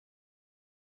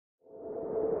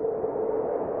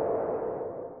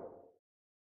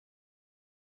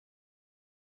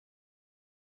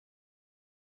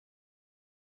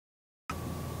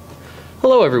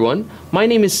Hello everyone, my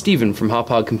name is Steven from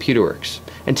Hauppauge Computer Works,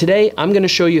 and today I'm going to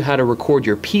show you how to record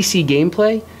your PC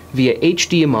gameplay via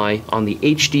HDMI on the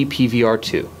HD-PVR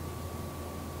 2.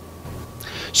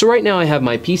 So right now I have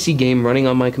my PC game running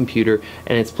on my computer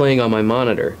and it's playing on my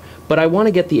monitor, but I want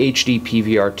to get the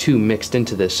HD-PVR 2 mixed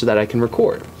into this so that I can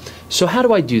record. So how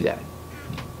do I do that?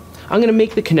 I'm going to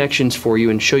make the connections for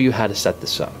you and show you how to set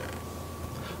this up.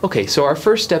 Okay, so our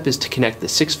first step is to connect the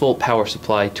 6-volt power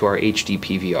supply to our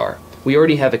HD-PVR. We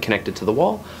already have it connected to the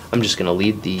wall. I'm just going to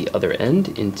lead the other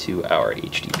end into our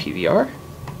HD-PVR,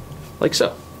 like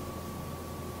so.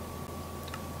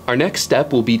 Our next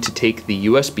step will be to take the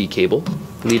USB cable,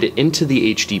 lead it into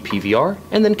the HD-PVR,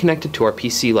 and then connect it to our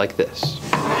PC like this.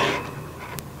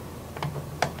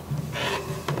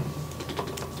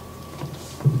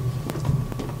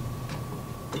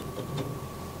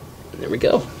 There we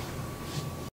go.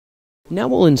 Now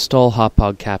we'll install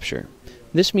Hauppauge Capture.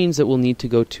 This means that we'll need to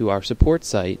go to our support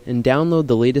site and download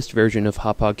the latest version of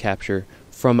Hauppauge Capture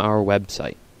from our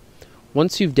website.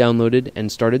 Once you've downloaded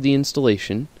and started the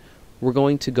installation, we're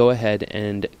going to go ahead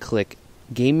and click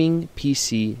Gaming,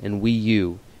 PC, and Wii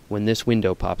U when this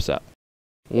window pops up.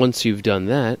 Once you've done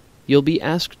that, you'll be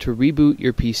asked to reboot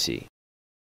your PC.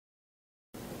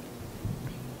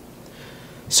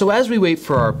 So as we wait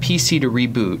for our PC to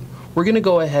reboot, we're going to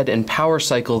go ahead and power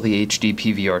cycle the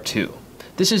HD-PVR 2.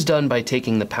 This is done by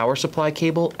taking the power supply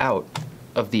cable out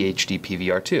of the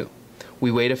HD-PVR 2. We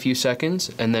wait a few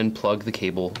seconds and then plug the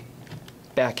cable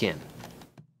back in. And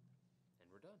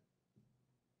we're done.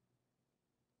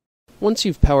 Once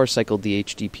you've power cycled the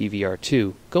HD-PVR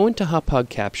 2, go into Hauppauge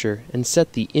Capture and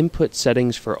set the input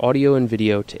settings for audio and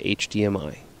video to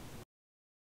HDMI.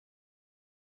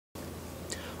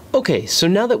 Okay, so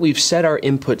now that we've set our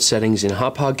input settings in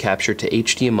Hauppauge Capture to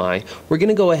HDMI, we're going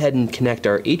to go ahead and connect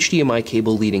our HDMI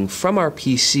cable leading from our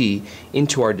PC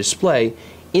into our display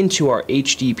into our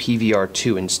HD-PVR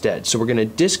 2 instead. So we're going to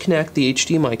disconnect the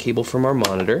HDMI cable from our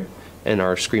monitor and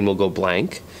our screen will go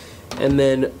blank. And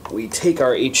then we take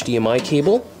our HDMI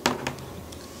cable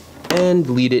and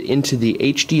lead it into the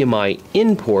HDMI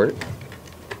in port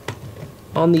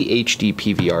on the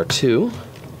HD-PVR 2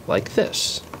 like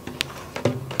this.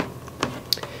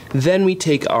 Then we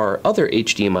take our other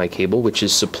HDMI cable, which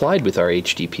is supplied with our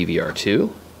HD-PVR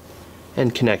 2,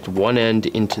 and connect one end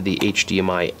into the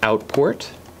HDMI out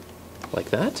port, like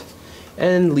that,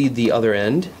 and lead the other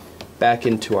end back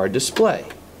into our display.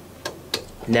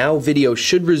 Now video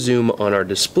should resume on our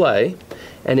display,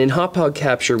 and in Hauppauge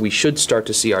Capture we should start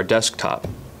to see our desktop,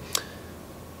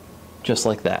 just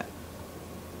like that.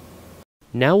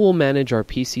 Now we'll manage our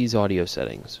PC's audio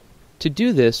settings. To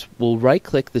do this, we'll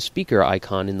right-click the speaker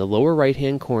icon in the lower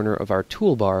right-hand corner of our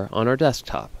toolbar on our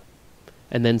desktop,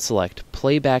 and then select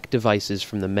Playback Devices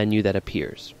from the menu that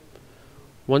appears.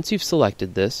 Once you've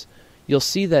selected this, you'll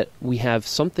see that we have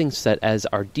something set as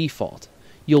our default.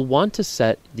 You'll want to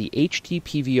set the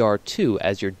HD-PVR 2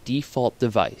 as your default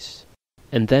device,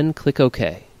 and then click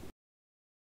OK.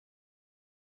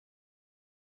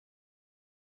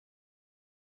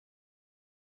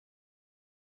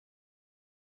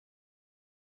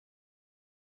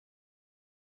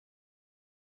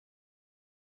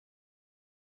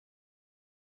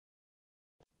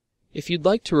 If you'd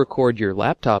like to record your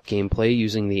laptop gameplay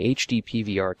using the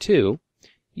HD-PVR 2,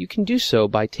 you can do so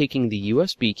by taking the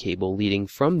USB cable leading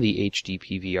from the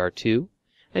HD-PVR 2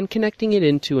 and connecting it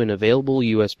into an available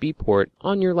USB port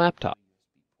on your laptop.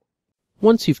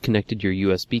 Once you've connected your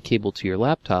USB cable to your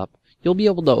laptop, you'll be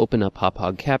able to open up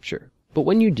Hauppauge Capture, but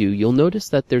when you do, you'll notice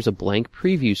that there's a blank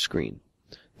preview screen.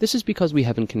 This is because we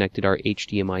haven't connected our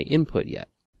HDMI input yet.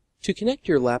 To connect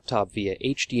your laptop via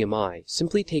HDMI,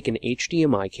 simply take an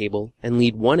HDMI cable and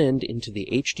lead one end into the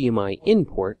HDMI in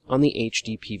port on the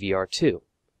HD-PVR 2.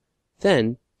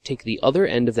 Then, take the other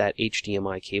end of that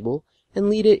HDMI cable and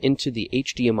lead it into the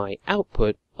HDMI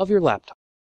output of your laptop.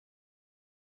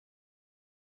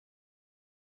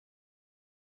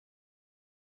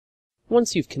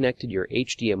 Once you've connected your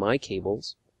HDMI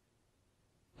cables,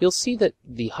 you'll see that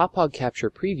the Hauppauge Capture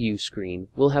preview screen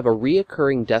will have a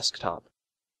reoccurring desktop.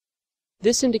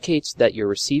 This indicates that you're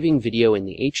receiving video in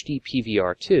the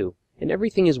HD-PVR 2 and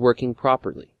everything is working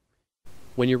properly.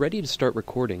 When you're ready to start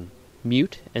recording,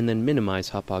 mute and then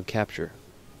minimize Hauppauge Capture.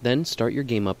 Then start your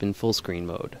game up in full screen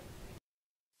mode.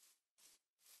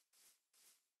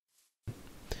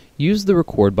 Use the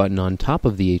record button on top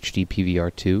of the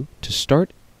HD-PVR 2 to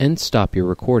start and stop your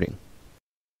recording.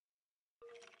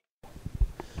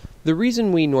 The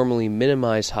reason we normally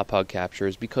minimize Hauppauge Capture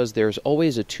is because there's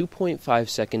always a 2.5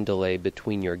 second delay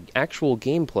between your actual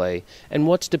gameplay and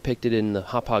what's depicted in the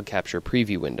Hauppauge Capture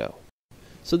preview window.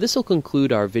 So this will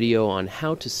conclude our video on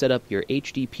how to set up your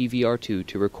HD-PVR2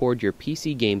 to record your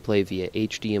PC gameplay via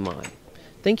HDMI.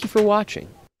 Thank you for watching.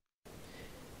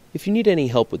 If you need any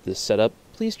help with this setup,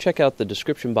 please check out the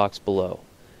description box below.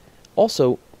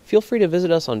 Also, feel free to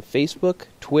visit us on Facebook,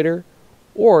 Twitter,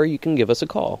 or you can give us a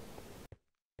call.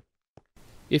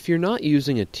 If you're not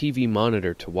using a TV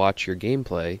monitor to watch your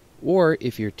gameplay, or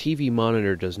if your TV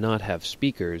monitor does not have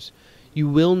speakers, you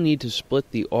will need to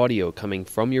split the audio coming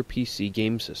from your PC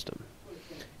game system.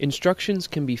 Instructions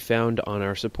can be found on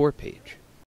our support page.